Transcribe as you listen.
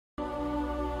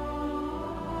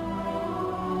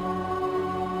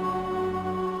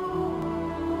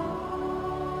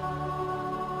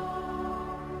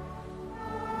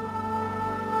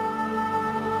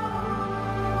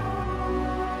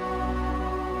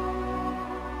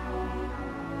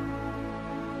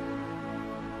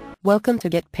Welcome to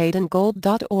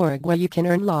getpaidingold.org, where you can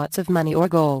earn lots of money or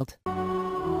gold.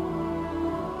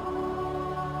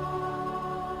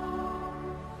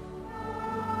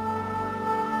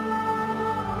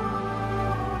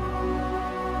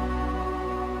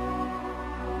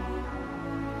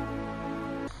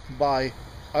 By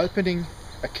opening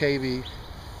a KB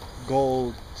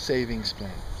gold savings plan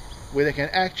where they can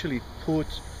actually put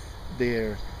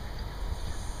their,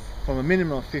 from a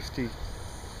minimum of 50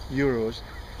 euros,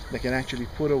 they can actually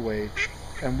put away,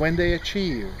 and when they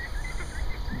achieve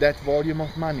that volume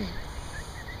of money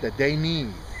that they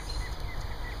need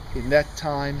in that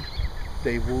time,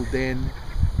 they will then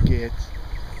get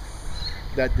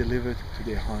that delivered to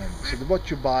their home. So what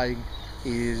you're buying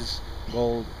is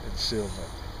gold and silver.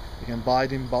 You can buy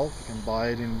it in bulk, you can buy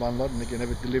it in one lot, and you can have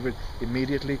it delivered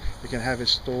immediately. You can have it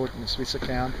stored in a Swiss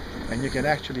account, and you can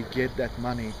actually get that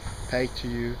money paid to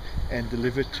you and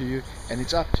delivered to you. And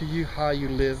it's up to you how you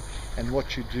live and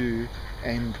what you do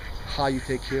and how you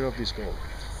take care of this gold.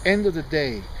 End of the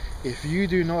day, if you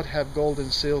do not have gold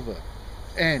and silver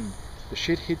and the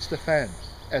shit hits the fan,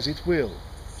 as it will,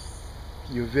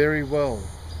 you very well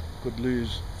could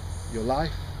lose your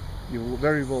life. You will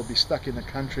very well be stuck in a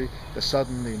country that's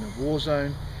suddenly in a war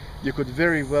zone. You could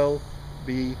very well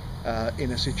be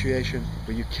in a situation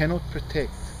where you cannot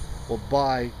protect or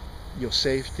buy your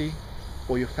safety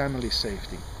or your family's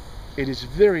safety. It is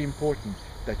very important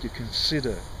that you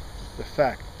consider the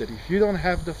fact that if you don't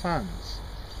have the funds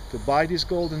to buy this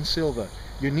gold and silver,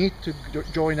 you need to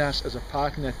join us as a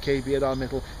partner at KB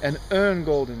Metal and earn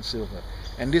gold and silver.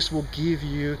 And this will give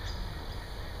you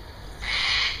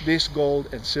this gold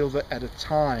and silver at a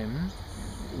time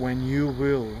when you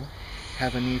will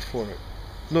have a need for it.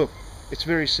 Look, it's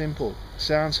very simple.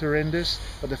 Sounds horrendous,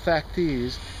 but the fact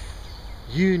is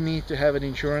you need to have an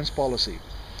insurance policy.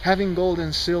 Having gold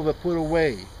and silver put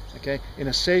away, okay, in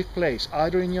a safe place,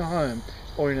 either in your home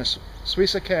or in a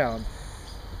Swiss account,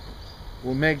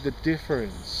 will make the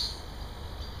difference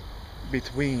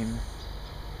between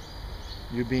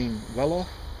you being well off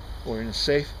or in a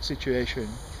safe situation,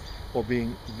 or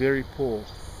being very poor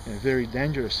in a very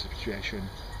dangerous situation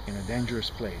in a dangerous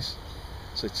place.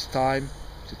 So it's time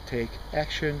to take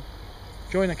action,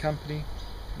 join a company,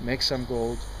 make some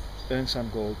gold, earn some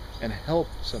gold, and help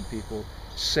some people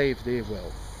save their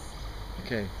wealth.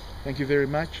 Okay, thank you very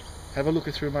much. Have a look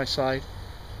through my site,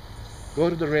 go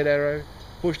to the red arrow,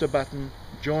 push the button,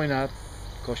 join up.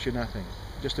 Cost you nothing,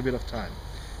 just a bit of time,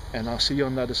 and I'll see you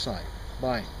on the other side.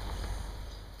 Bye.